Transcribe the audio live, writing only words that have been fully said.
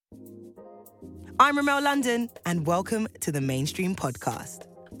I'm Remel London, and welcome to the Mainstream Podcast.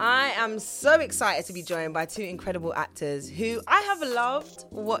 I am so excited to be joined by two incredible actors who I have loved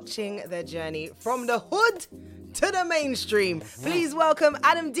watching their journey from the hood to the mainstream. Please welcome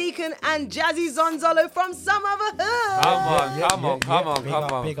Adam Deacon and Jazzie Zonzolo from Sumotherhood. Come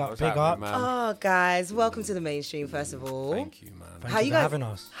on. Big up. Man? Oh, guys, welcome to the mainstream, first of all. Thank you, man. Thank you for having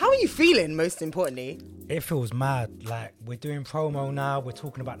us. How are you feeling, most importantly? It feels mad. Like, we're doing promo now. We're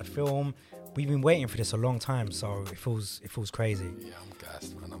talking about the film. We've been waiting for this a long time, so it feels crazy. Yeah, I'm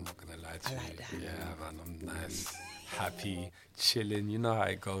gassed, man. I'm not going to lie to you. I like that. Yeah, man. I'm nice, happy, chilling. You know how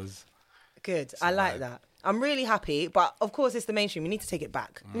it goes. Good. I like that. I'm really happy, but of course it's the mainstream. We need to take it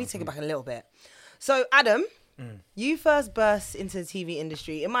back. We need to take it back a little bit. So, Adam, you first burst into the TV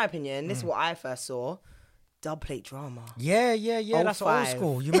industry. In my opinion, this is what I first saw. Dubplate drama. Yeah. That's old 05.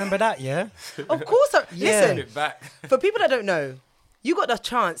 school. You remember that, yeah? Of course. Listen, It back. for people that don't know, you got the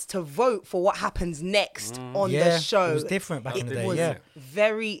chance to vote for what happens next on the show. It was different back in the day, It was yeah.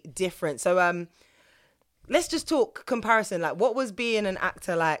 very different. So, let's just talk comparison. Like, what was being an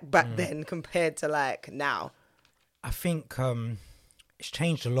actor like back then compared to like now? I think it's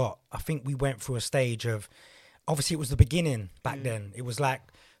changed a lot. I think we went through a stage of, obviously it was the beginning back then. It was like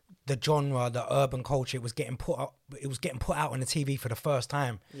the genre, the urban culture, it was getting put out on the TV for the first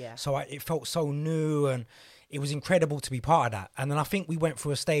time. Yeah. So it felt so new and it was incredible to be part of that. And then I think we went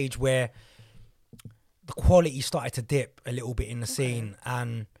through a stage where the quality started to dip a little bit in the scene,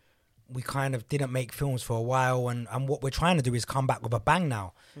 and we kind of didn't make films for a while. And what we're trying to do is come back with a bang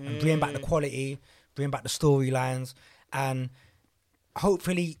now and bring back the quality, bring back the storylines, and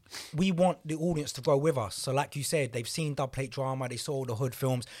hopefully we want the audience to grow with us. So like you said, they've seen Dubplate drama, they saw the hood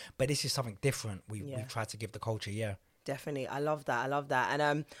films, but this is something different. We've tried to give the culture, Definitely. I love that.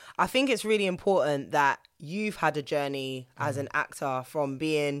 And I think it's really important that you've had a journey as an actor from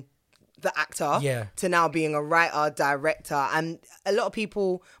being the actor to now being a writer, director. And a lot of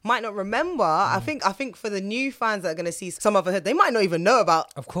people might not remember. I think for the new fans that are going to see Sumotherhood, they might not even know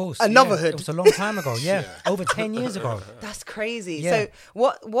about Of course. Another yeah. Hood. It was a long time ago, over 10 years ago. That's crazy. Yeah. So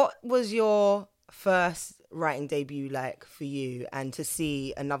what was your first writing debut like for you, and to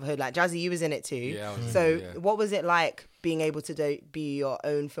see Another Hood? Like, Jazzie, you was in it too. Yeah, I was so in it, yeah. what was it like being able to debut your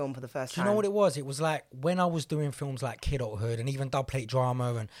own film for the first Do you time? know what it was? It was like when I was doing films like Kidulthood and even Dubplate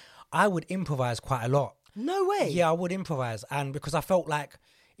drama, and I would improvise quite a lot. No way. Yeah, I would improvise. And because I felt like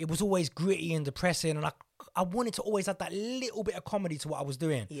it was always gritty and depressing, and I wanted to always add that little bit of comedy to what I was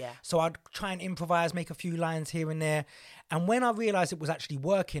doing. Yeah. So I'd try and improvise, make a few lines here and there. And when I realised it was actually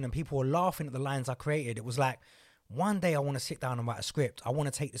working and people were laughing at the lines I created, it was like, one day I want to sit down and write a script. I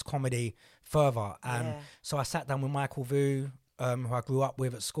want to take this comedy further. And so I sat down with Michael Vu, who I grew up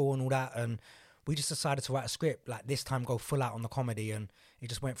with at school and all that, and we just decided to write a script, like this time go full out on the comedy, and it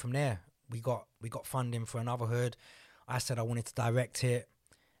just went from there. We got funding for Another Hood. I said I wanted to direct it,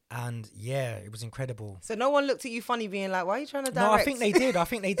 and yeah, it was incredible. So no one looked at you funny being like, why are you trying to direct? No, I think they did.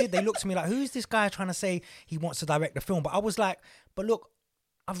 They looked at me like, who's this guy trying to say he wants to direct the film? But I was like, but look,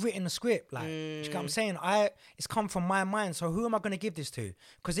 I've written the script. Like, do you get what I'm saying? It's come from my mind. So who am I going to give this to?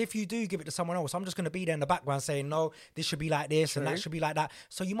 Because if you do give it to someone else, I'm just going to be there in the background saying, no, this should be like this and that should be like that.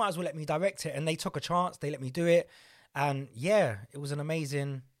 So you might as well let me direct it. And they took a chance. They let me do it. And yeah, it was an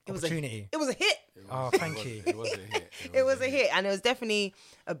amazing opportunity. It was a hit. Oh, thank you. It was a hit. It was a hit, and it was definitely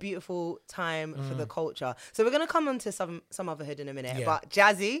a beautiful time for the culture. So we're going to come on to Sumotherhood in a minute. Yeah. But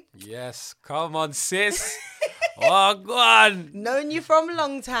Jazzie, Yes, come on, sis. Oh, go on. known you from a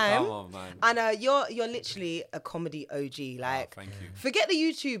long time. Come on, man. And you're literally a comedy OG. Like, Thank you. forget the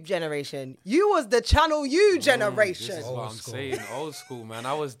YouTube generation. You was the Channel U generation. This is what I'm saying. Old school, man.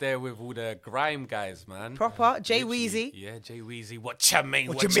 I was there with all the grime guys, man. Proper. Jay Literally. Weezy. Yeah, Jay Weezy. What you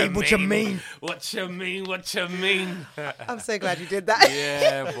mean? What you mean? What you mean? What you mean? What you mean? I'm so glad you did that.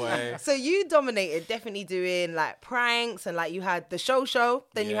 Yeah, boy. So you dominated, definitely doing like pranks, and like you had the show,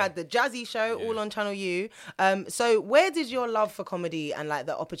 then you Yeah. had the Jazzie show, Yeah. all on Channel U. So where did your love for comedy and like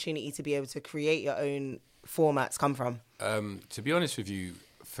the opportunity to be able to create your own formats come from? To be honest with you,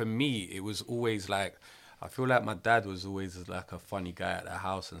 for me, it was always like, I feel like my dad was always like a funny guy at the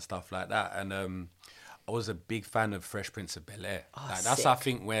house and stuff like that. And I was a big fan of Fresh Prince of Bel-Air. That's, sick. I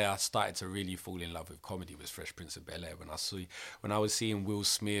think, where I started to really fall in love with comedy was Fresh Prince of Bel-Air. When I was seeing Will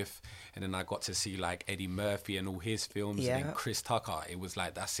Smith, and then I got to see like Eddie Murphy and all his films, and then Chris Tucker, it was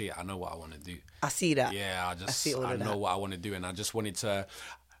like, that's it. I know what I want to do. I see that. Yeah, see all I of know that. what I want to do, and I just wanted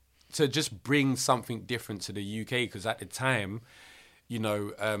to just bring something different to the UK, because at the time, you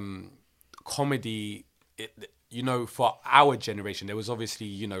know, comedy, you know, for our generation, there was obviously,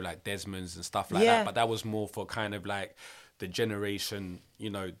 you know, like Desmond's and stuff like that, but that was more for kind of like the generation, you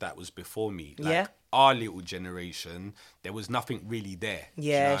know, that was before me. Like, our little generation, there was nothing really there.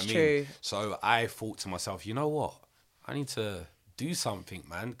 Yeah, it's true. So I thought to myself, you know what? I need to do something,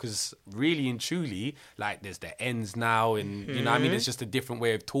 man, because really and truly, like, there's the ends now, and you know what I mean, it's just a different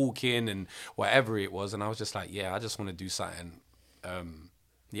way of talking and whatever it was, and I was just like, I just want to do something.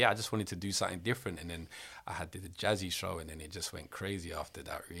 I just wanted to do something different, and then I had the Jazzie show, and then it just went crazy after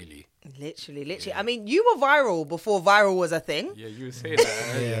that, really. Literally. I mean, you were viral before viral was a thing. Yeah, you were saying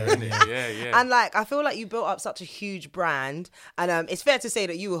that earlier, innit? Yeah. And like, I feel like you built up such a huge brand, and it's fair to say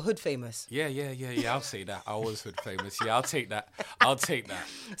that you were hood famous. Yeah. I'll say that. I was hood famous. Yeah, I'll take that.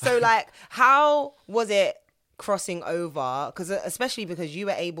 So like, how was it crossing over? Especially because you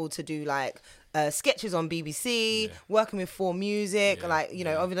were able to do like sketches on BBC, working with 4Music, like, you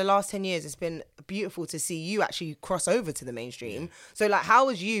know, over the last 10 years, it's been beautiful to see you actually cross over to the mainstream. So like, how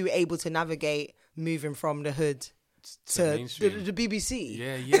was you able to navigate moving from the hood to the BBC?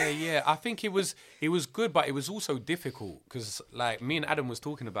 Yeah. I think it was good, but it was also difficult because, like, me and Adam was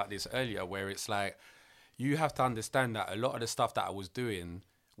talking about this earlier, where it's like, you have to understand that a lot of the stuff that I was doing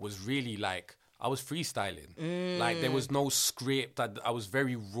was really like, I was freestyling. Like, there was no script. I was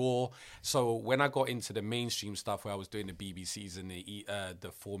very raw. So when I got into the mainstream stuff, where I was doing the BBCs and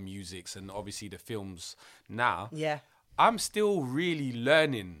the 4Musics and obviously the films now, I'm still really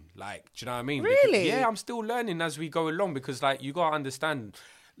learning. Like, do you know what I mean? Really? Because, I'm still learning as we go along, because, like, you gotta understand,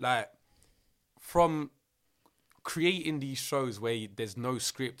 like, from creating these shows where there's no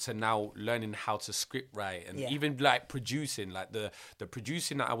script and now learning how to script write, and even like producing, like the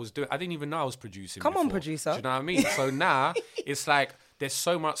producing that I was doing, I didn't even know I was producing. Come on, producer. Do you know what I mean? So now it's like there's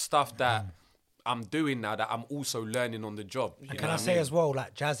so much stuff that I'm doing now that I'm also learning on the job. And can I say as well,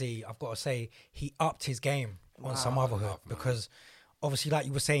 like Jazzie, I've got to say, he upped his game on Sumotherhood, because obviously, like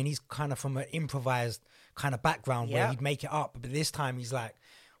you were saying, he's kind of from an improvised kind of background where he'd make it up, but this time he's like,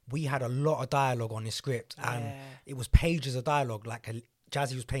 we had a lot of dialogue on his script, and it was pages of dialogue. Like,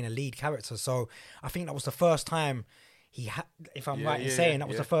 Jazzie was playing a lead character, so I think that was the first time he had, if I'm right in saying, that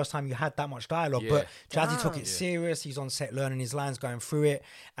was the first time you had that much dialogue. But Jazzie took it serious. He's on set learning his lines, going through it,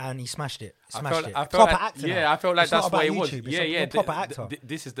 and he smashed it. I felt proper like, actor. I felt like that's what it was. It's proper actor.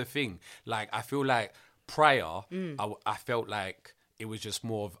 This is the thing. Like, I feel like prior, I felt like it was just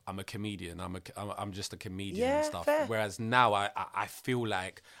more of, I'm a comedian. I'm just a comedian and stuff. Fair. Whereas now I feel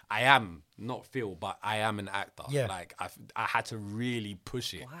like I am but I am an actor. Yeah. Like, I had to really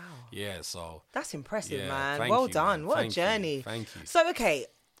push it. Wow. Yeah. So that's impressive, man. Thank Well you, done. man. What Thank a journey. you. Thank you. So, okay,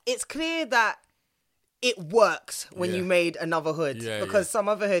 it's clear that it works when you made Another Hood, because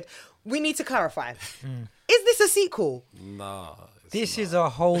Sumotherhood, we need to clarify. Is this a sequel? No. This is a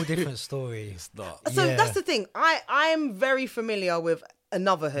whole different story. It's not. So that's the thing. I'm very familiar with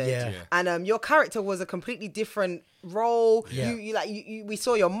Another Hood, and your character was a completely different role. We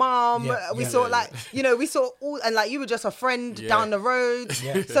saw your mom. We saw we saw all, and like, you were just a friend down the road.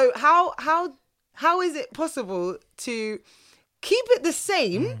 So how is it possible to keep it the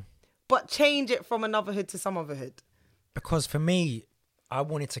same but change it from Another Hood to Sumotherhood? Because for me, I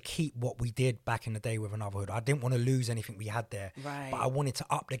wanted to keep what we did back in the day with Another Hood. I didn't want to lose anything we had there. Right. But I wanted to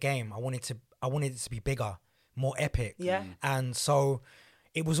up the game. I wanted it to be bigger, more epic. Yeah. And so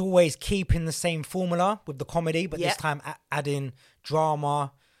it was always keeping the same formula with the comedy, but this time adding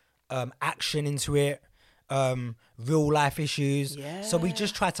drama, action into it, real life issues. Yeah. So we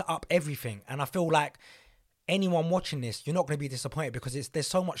just tried to up everything. And I feel like anyone watching this, you're not going to be disappointed, because there's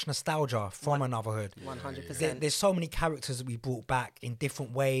so much nostalgia from Another Hood. 100%. There's so many characters that we brought back in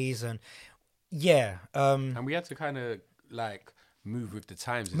different ways, and and we had to kind of like move with the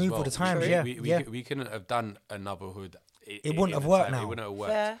times. Move with the times, We couldn't have done Another Hood. It wouldn't have worked now. It wouldn't have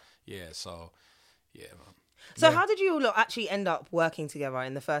worked. Fair. Yeah. So, man. So how did you lot actually end up working together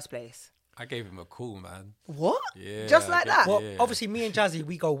in the first place? I gave him a call, man. What? Yeah. Just like that? Well, obviously, me and Jazzie,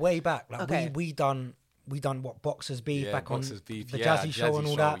 we go way back. Like, we done what, Boxers Beef, back Boxers on Beef, the Jazzie show and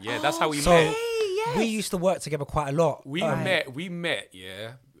all that. Yeah, that's how we met. Yes. We used to work together quite a lot. We met,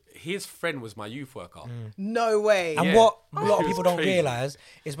 yeah. His friend was my youth worker. No way. And what a lot of people don't realise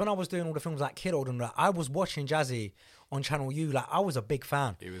is, when I was doing all the films like Kiddo and that, I was watching Jazzie on Channel U. Like, I was a big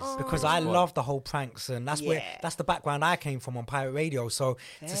fan because I loved the whole pranks, and that's the background I came from on pirate radio. So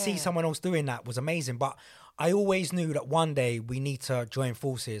to see someone else doing that was amazing. But I always knew that one day we need to join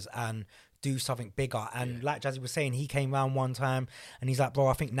forces and do something bigger. And like Jazzie was saying, he came round one time and he's like, bro,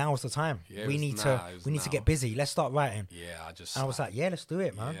 I think now's the time. We need to get busy. Let's start writing. Yeah, I was like, let's do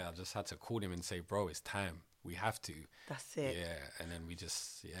it, man. Yeah, I just had to call him and say, bro, it's time. We have to. That's it. Yeah, and then we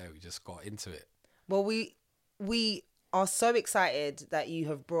just got into it. Well, we are so excited that you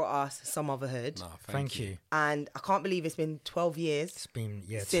have brought us Sumotherhood. No, thank you. And I can't believe it's been 12 years. It's been,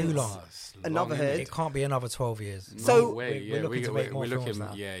 too long. Anotherhood. It can't be another 12 years. So we're looking to make more films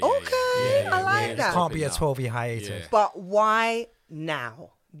now. I like that. It can't be a 12-year hiatus. Yeah. But why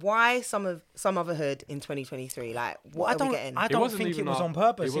now? Why Sumotherhood in 2023? Like, what are we getting? I don't think it was on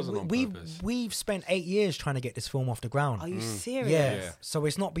purpose. It wasn't on purpose. We've spent 8 years trying to get this film off the ground. Are you serious? Yeah. So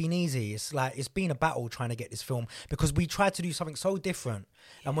it's not been easy. It's been a battle trying to get this film because we tried to do something so different.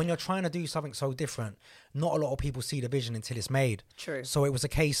 And when you're trying to do something so different, not a lot of people see the vision until it's made. True. So it was a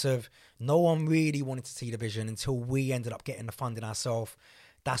case of no one really wanted to see the vision until we ended up getting the funding ourselves.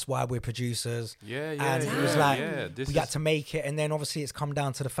 That's why we're producers. And it was like, we had to make it. And then obviously it's come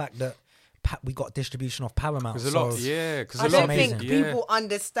down to the fact that we got distribution off Paramounts. I don't think people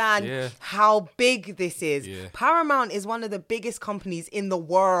understand how big this is. Yeah. Paramount is one of the biggest companies in the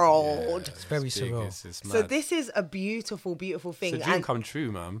world. It's very surreal. It's so this is a beautiful, beautiful thing. It's a dream come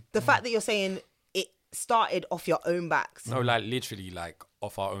true, man. The fact that you're saying it started off your own backs. No, like literally like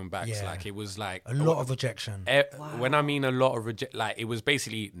off our own backs. Yeah. Like it was like a lot of rejection. When I mean a lot of like it was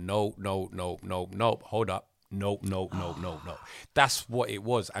basically no, hold up. No. That's what it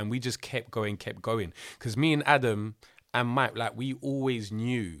was. And we just kept going. Because me and Adam and Mike, like we always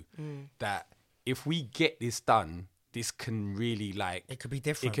knew that if we get this done, this can really like... It could be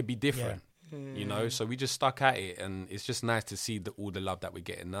different. Yeah. You know? So we just stuck at it. And it's just nice to see all the love that we're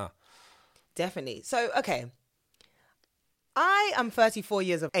getting now. Definitely. So, okay. I am 34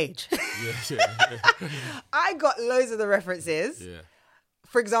 years of age. I got loads of the references. Yeah.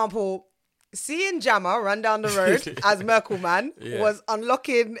 For example... Seeing Jammer run down the road as Merkel Man was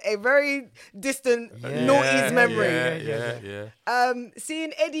unlocking a very distant noughties memory.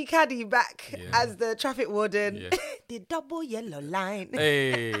 Seeing Eddie Caddy back as the traffic warden, the double yellow line.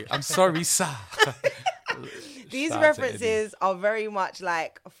 Hey, I'm sorry, sir. These references are very much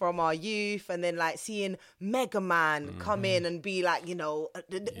like from our youth, and then like seeing Mega Man come in and be like, you know,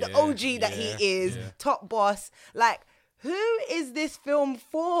 the OG that he is, top boss, like. Who is this film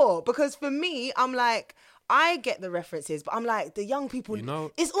for? Because for me, I'm like, I get the references, but I'm like, the young people,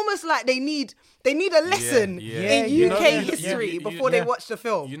 it's almost like they need a lesson in UK history before they watch the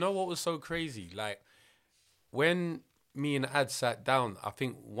film. You know what was so crazy? Like, when me and Ad sat down, I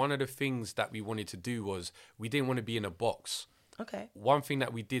think one of the things that we wanted to do was we didn't want to be in a box. Okay. One thing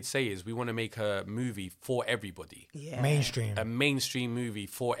that we did say is we want to make a movie for everybody. Yeah. Mainstream. A mainstream movie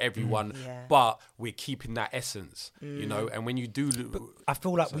for everyone, but we're keeping that essence, you know? And when you do... But I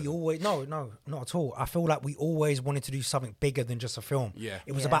feel like we always... No, not at all. I feel like we always wanted to do something bigger than just a film. Yeah.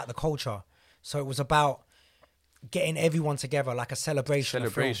 It was about the culture. So it was about getting everyone together, like a celebration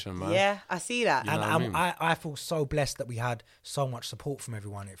man. Yeah, I see that. And I feel so blessed that we had so much support from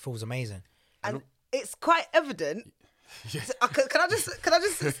everyone. It feels amazing. And it's quite evident... Yeah. So, can I just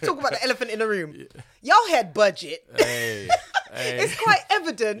talk about the elephant in the room? Y'all had budget. Hey. It's quite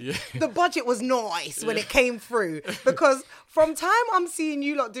evident the budget was nice when it came through, because from time I'm seeing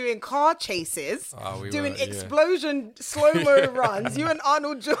you lot doing car chases, doing explosion slow-mo runs, you and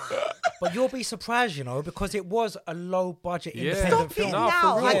Arnold But you'll be surprised, you know, because it was a low-budget independent film. Stop it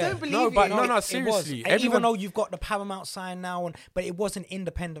now. I don't believe you. No, seriously. Even though you've got the Paramount sign now, but it was an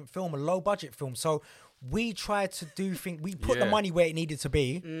independent film, a low-budget film. So we tried to do things. We put the money where it needed to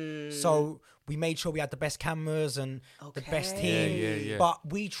be. So we made sure we had the best cameras and the best team. Yeah. But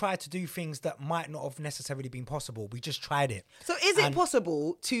we tried to do things that might not have necessarily been possible. We just tried it. So is it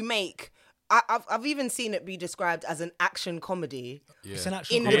possible to make... I've even seen it be described as an action comedy. Yeah. It's an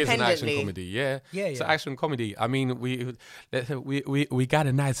action comedy. It is an action comedy, yeah. It's an action comedy. I mean, we got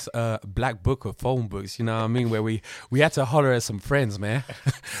a nice black book of phone books, you know what I mean, where we had to holler at some friends, man.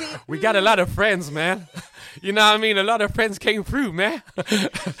 We got a lot of friends, man. You know what I mean? A lot of friends came through, man.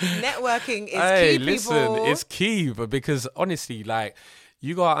 Networking is key, listen, people. It's key, but because honestly, like,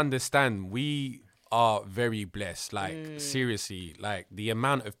 you gotta understand, we are very blessed. Like, seriously, like the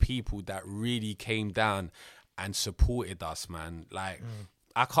amount of people that really came down and supported us, man. Like,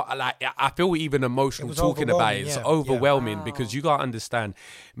 I can't, like, I feel even emotional talking about it. It's overwhelming because you gotta understand,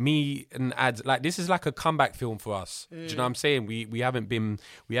 me and Ad, like, this is like a comeback film for us. Do you know what I'm saying? We haven't been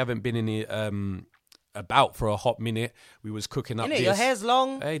in it about for a hot minute. We was cooking up this. Your hair's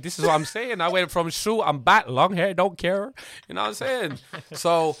long. Hey, this is what I'm saying. I went from short, I'm back, long hair, don't care. You know what I'm saying?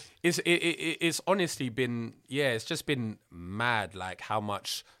 So it's honestly been, it's just been mad, like how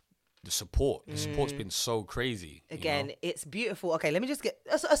much the support's been so crazy. Again, it's beautiful. Okay, let me just get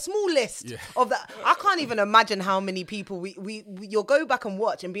a small list of that. I can't even imagine how many people you'll go back and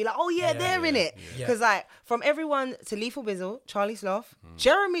watch and be like, oh yeah, they're in it. Because like from everyone to Lethal Bizzle, Charlie Sloth,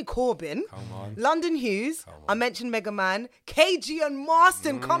 Jeremy Corbyn, London Hughes, I mentioned Mega Man, KG and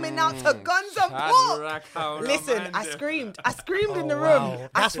Marston coming out to Guns and Pork. Listen, I screamed in the room.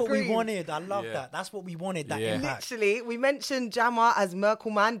 That's what we wanted. I love that. That's what we wanted. That impact. Literally, we mentioned Jammer as Merkel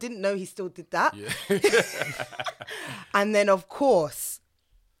Man. Didn't know he still did that. And then, of course,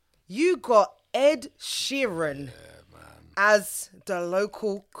 you got Ed Sheeran as the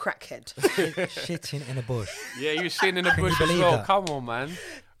local crackhead. Shitting in a bush. Yeah, he was shitting in a bush as well. That? Come on, man.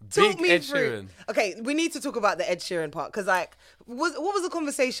 Big Ed Sheeran. Okay, we need to talk about the Ed Sheeran part because, like, what was the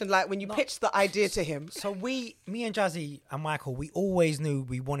conversation like when you pitched the idea to him? So me and Jazzie and Michael, we always knew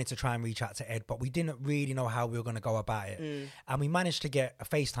we wanted to try and reach out to Ed, but we didn't really know how we were going to go about it. And we managed to get a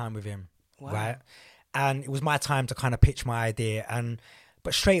FaceTime with him, right? And it was my time to kind of pitch my idea.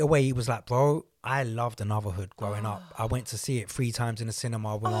 But straight away he was like, bro, I loved Sumotherhood growing up. I went to see it 3 times in the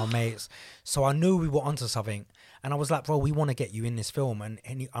cinema with my mates. So I knew we were onto something. And I was like, bro, we want to get you in this film. And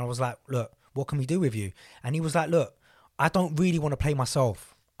I was like, look, what can we do with you? And he was like, look, I don't really want to play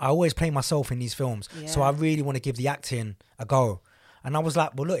myself. I always play myself in these films. So I really want to give the acting a go. And I was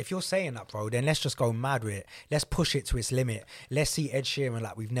like, well, look, if you're saying that, bro, then let's just go mad with it. Let's push it to its limit. Let's see Ed Sheeran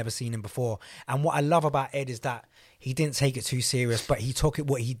like we've never seen him before. And what I love about Ed is that he didn't take it too serious, but he took it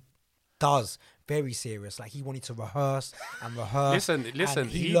what he does very serious. Like he wanted to rehearse. Listen,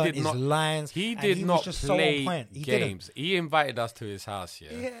 he learned his lines. He did not play games. He invited us to his house,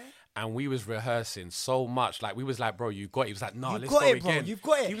 and we was rehearsing so much. Like we was like, bro, you got it. He was like, no, let's go again. Bro. You've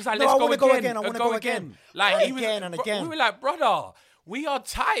got it. He was like, let's go again. I want to go again. Like he was again and again. We were like, brother, we are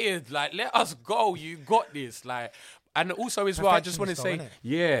tired. Like, let us go. You got this. Like, and also as well, I just want to say,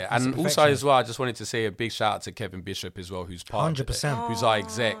 and also as well, I just wanted to say a big shout out to Kevin Bishop as well, who's part 100%, who's our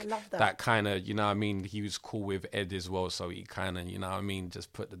exec. That kind of, you know what I mean, he was cool with Ed as well, so he kind of, you know what I mean,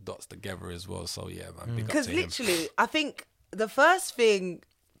 just put the dots together as well. So yeah, man, big up to him. Because literally, I think the first thing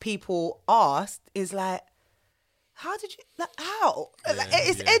people asked is like, how did you, like, how? Like,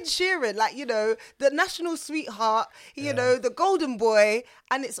 it's Ed Sheeran, like, you know, the national sweetheart, you know, the golden boy.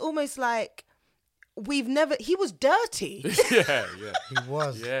 And it's almost like he was dirty. He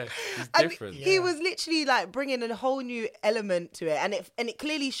was. Yeah, he's different. He was literally like bringing a whole new element to it. And it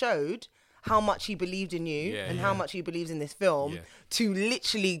clearly showed how much he believed in you and how much he believes in this film to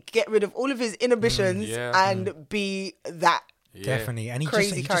literally get rid of all of his inhibitions and be that. Yeah. Definitely. And he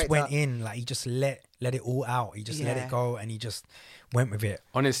just went in, like he just let it all out. He just let it go and he just went with it.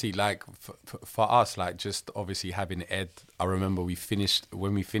 Honestly, like for us, like just obviously having Ed, I remember when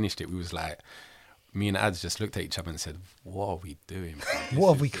we finished it, we was like, me and Ads just looked at each other and said, what are we doing?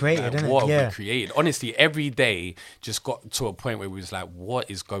 What have we created, like, what have we created? Honestly, every day just got to a point where we was like, what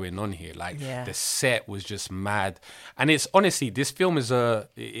is going on here? Like the set was just mad. And it's honestly, this film is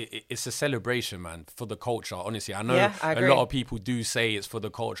it's a celebration, man, for the culture. Honestly, I know a lot of people do say it's for the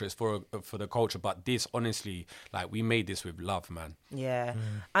culture, it's for the culture, but this, honestly, like we made this with love, man. Yeah.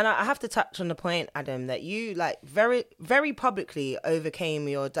 And I have to touch on the point, Adam, that you like very, very publicly overcame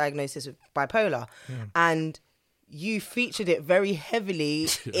your diagnosis of bipolar. And you featured it very heavily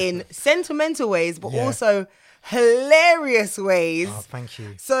in sentimental ways, but also hilarious ways. Oh, thank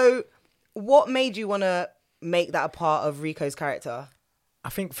you. So what made you want to make that a part of Rico's character? I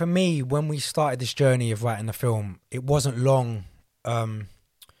think for me, when we started this journey of writing the film, it wasn't long.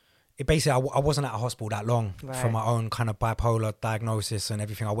 It basically, I wasn't at a hospital that long for my own kind of bipolar diagnosis and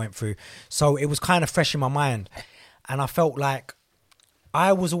everything I went through. So it was kind of fresh in my mind. And I felt like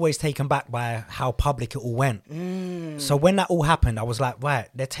I was always taken back by how public it all went. So when that all happened, I was like, right,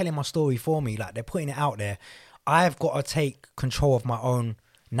 they're telling my story for me. Like, they're putting it out there. I've got to take control of my own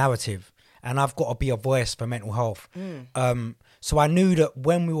narrative and I've got to be a voice for mental health. So I knew that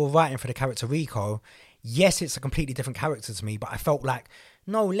when we were writing for the character Rico, yes, it's a completely different character to me, but I felt like,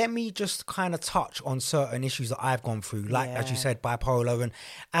 no, let me just kind of touch on certain issues that I've gone through, like, as you said, bipolar,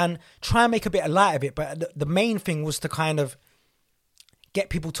 and try and make a bit of light of it. But the main thing was to kind of get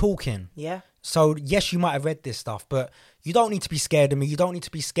people talking. Yeah. So, yes, you might have read this stuff, but you don't need to be scared of me. You don't need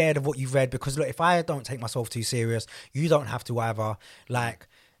to be scared of what you've read because, look, if I don't take myself too serious, you don't have to either. Like,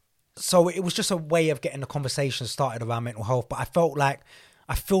 so it was just a way of getting the conversation started around mental health. But I feel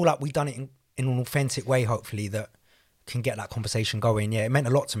like we've done it in an authentic way, hopefully, that can get that conversation going. Yeah, it meant a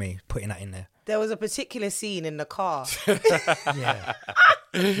lot to me putting that in there. There was a particular scene in the car.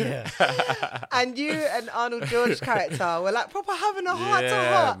 And you and Arnold George's character were like proper having a heart to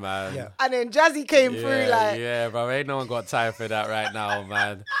heart. Man. Yeah. And then Jazzie came through like... Yeah, bro. Ain't no one got time for that right now,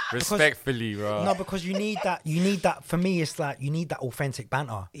 man. Respectfully, bro. No, because you need that. For me, it's like you need that authentic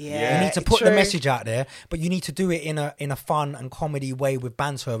banter. Yeah. You need to put the message out there, but you need to do it in a fun and comedy way with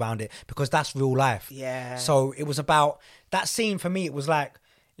banter around it, because that's real life. Yeah. So it was about that scene for me. It was like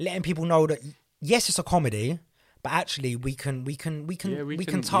letting people know that yes, it's a comedy, but actually we can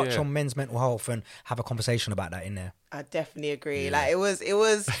touch on men's mental health and have a conversation about that in there. I definitely agree. Like it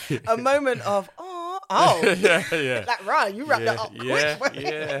was a moment of like right, you wrapped that up quick.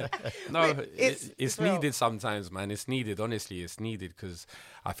 Yeah. No, it's needed sometimes, man. It's needed. Honestly, it's needed, because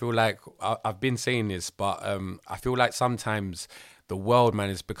I feel like I've been saying this, but I feel like sometimes the world, man,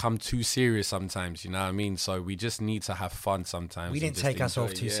 has become too serious sometimes, you know what I mean? So we just need to have fun sometimes. We didn't take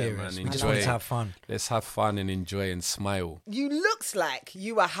ourselves too serious. Man, we just wanted to have fun. Let's have fun and enjoy and smile. You looks like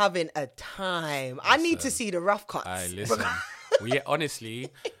you were having a time. Listen, I need to see the rough cuts. Listen, honestly,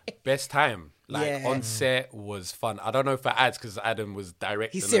 best time. Like on set was fun. I don't know for ads, because Adam was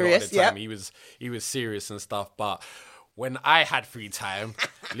directing. He's serious, a lot of the time. He was serious and stuff, but when I had free time,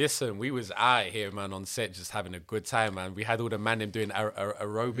 listen, we was out here, man, on set just having a good time, man. We had all the man them doing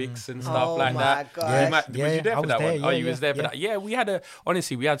aerobics and stuff like that. Oh my gosh. Was you there for that one? You was there for that. Yeah, we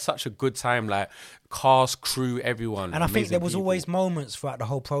had such a good time, like cast, crew, everyone. And I think there was always moments throughout the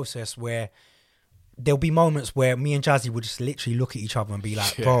whole process where there'll be moments where me and Jazzie would just literally look at each other and be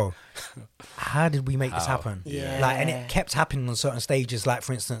like, bro, how did we make this happen? Yeah. Like, and it kept happening on certain stages. Like,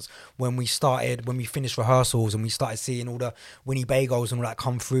 for instance, when we finished rehearsals and we started seeing all the Winnie Bagels and all that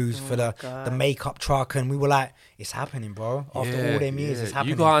come through for the makeup truck, and we were like, it's happening, bro. After all them years, it's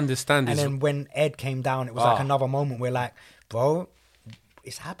happening. You gotta understand this. And then when Ed came down, it was like another moment where like, bro,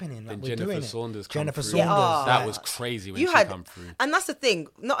 it's happening. Like, we're doing it. Jennifer Saunders. That was crazy when she come through. And that's the thing.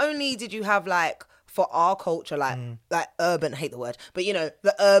 Not only did you have like, for our culture, like urban, I hate the word, but you know,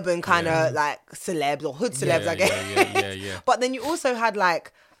 the urban kind of like celebs or hood celebs, I guess. Yeah. But then you also had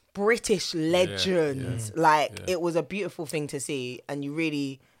like British legends. It was a beautiful thing to see, and you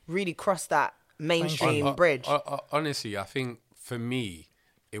really, really crossed that mainstream bridge. Honestly, I think for me,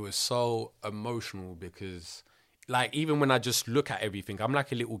 it was so emotional because, like, even when I just look at everything, I'm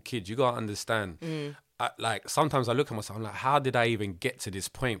like a little kid. You gotta understand. Like, sometimes I look at myself, I'm like, how did I even get to this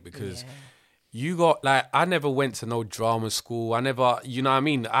point? Because you got, like, I never went to no drama school. I never, you know what I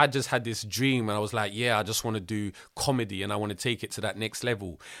mean? I just had this dream and I was like, I just want to do comedy and I want to take it to that next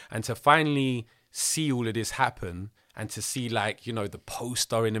level. And to finally see all of this happen and to see, like, you know, the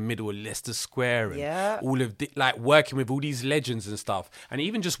poster in the middle of Leicester Square and all of like working with all these legends and stuff. And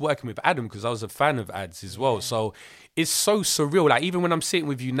even just working with Adam, because I was a fan of Ads as well. So it's so surreal. Like, even when I'm sitting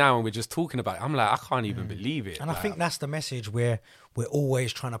with you now and we're just talking about it, I'm like, I can't even believe it. And like, I think that's the message where we're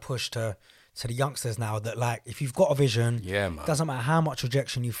always trying to push to the youngsters now, that like, if you've got a vision, man, doesn't matter how much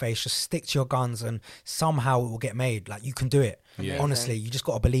rejection you face, just stick to your guns and somehow it will get made. Like, you can do it. Honestly, you just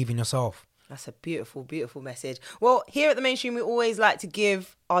got to believe in yourself. That's a beautiful, beautiful message. Well, here at The Mainstream, we always like to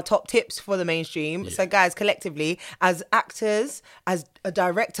give our top tips for the mainstream. So guys, collectively, as actors, as a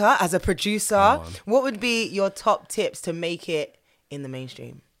director, as a producer, what would be your top tips to make it in the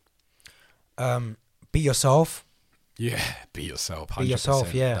mainstream? Be yourself. Yeah, be yourself. 100%. Be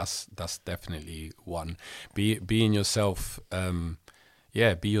yourself, yeah. That's definitely one. Being yourself.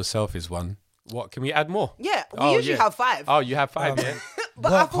 Be yourself is one. What, can we add more? Yeah, we usually have 5. Oh, you have 5, yeah?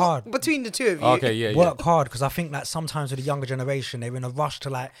 But work hard between the two of you. Okay, Work hard, because I think that sometimes with the younger generation, they're in a rush to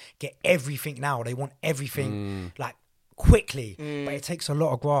like get everything now. They want everything like quickly, but it takes a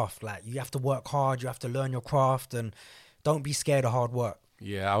lot of graft. Like, you have to work hard, you have to learn your craft, and don't be scared of hard work.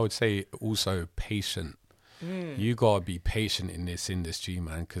 Yeah, I would say also patient. You gotta be patient in this industry,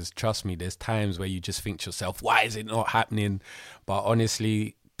 man, because trust me, there's times where you just think to yourself, why is it not happening? But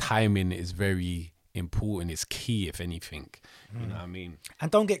honestly, timing is very important. It's key, if anything. You know what I mean? And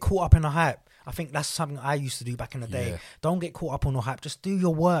don't get caught up in the hype. I think that's something I used to do back in the day. Don't get caught up on the hype. Just do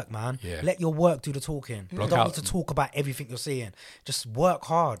your work, man. Let your work do the talking. You don't need to talk about everything you're seeing. Just work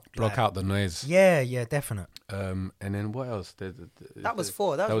hard. Block out the noise. Yeah, definite. And then what else? That was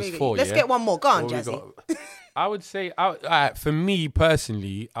 4. That was really 4. Let's get one more. Go on, Jazzie. I would say, for me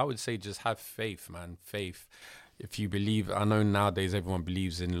personally, I would say just have faith, man. Faith. If you believe, I know nowadays everyone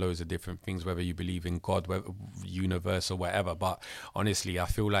believes in loads of different things, whether you believe in God, universe or whatever. But honestly, I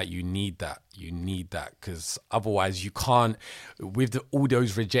feel like you need that. You need that, because otherwise you can't, with all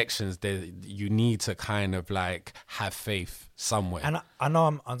those rejections, you need to kind of like have faith somewhere. And I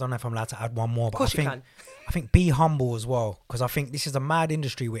know I don't know if I'm allowed to add one more, but I think be humble as well, because I think this is a mad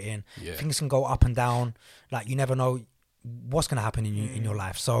industry we're in. Things can go up and down. Like, you never know. what's going to happen in your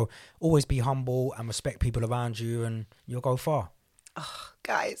life. So always be humble and respect people around you, and you'll go far. Oh,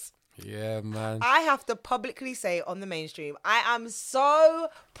 guys. Yeah, man. I have to publicly say on the mainstream, I am so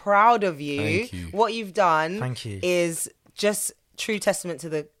proud of you. Thank you. What you've done Thank you. is just true testament to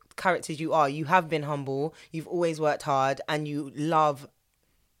the characters you are. You have been humble, you've always worked hard, and you love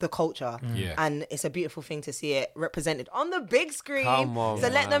the culture. Yeah. And it's a beautiful thing to see it represented on the big screen. Come on, so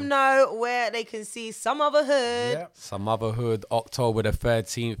let them know where they can see Sumotherhood. Yep. Sumotherhood, October the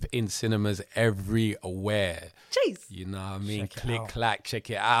 13th in cinemas everywhere. Jeez. You know what I mean? Check it Click, out. clack, check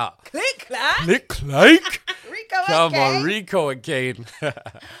it out. Click, clack. Click, clack. Rico, Come okay. on, Rico again.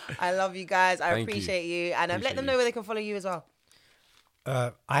 I love you guys. I Thank you. appreciate you. And let Appreciate them you. know where they can follow you as well.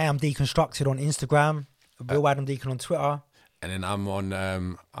 I am Deconstructed on Instagram. Real Adam Deacon on Twitter. And then I'm on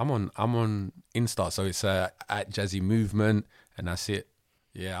Insta, so it's at Jazzie Movement, and that's it.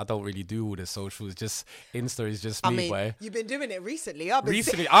 Yeah, I don't really do all the socials. Just Insta is just me, boy. You've been doing it recently.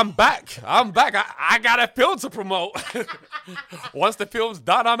 Recently, I'm back. I got a film to promote. Once the film's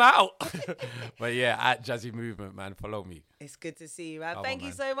done, I'm out. But yeah, at Jazzie Movement, man, follow me. It's good to see you, man. Come Thank on,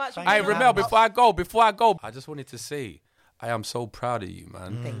 you man. so much. Hey, Remel, before I go, I just wanted to say, I am so proud of you,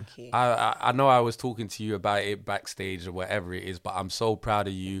 man. Thank you. I know I was talking to you about it backstage or whatever it is, but I'm so proud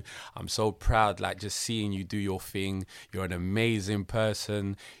of you. I'm so proud, like, just seeing you do your thing. You're an amazing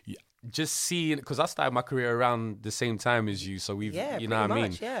person. Just seeing, because I started my career around the same time as you, so we've, you know what I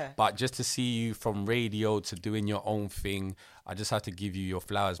mean? Yeah. But just to see you from radio to doing your own thing, I just have to give you your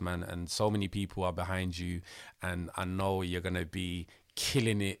flowers, man. And so many people are behind you, and I know you're going to be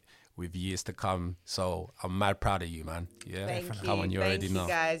killing it with years to come. So I'm mad proud of you, man. Yeah. Thank you. Come on, you already know.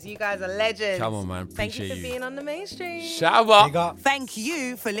 Guys. You guys are legends. Come on, man. Thank you Appreciate for being on the mainstream. Shabba. Thank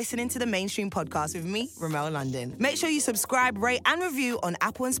you for listening to the Mainstream Podcast with me, Remel London. Make sure you subscribe, rate and review on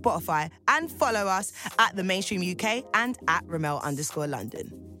Apple and Spotify, and follow us at the Mainstream UK and at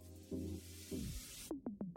Remel_London.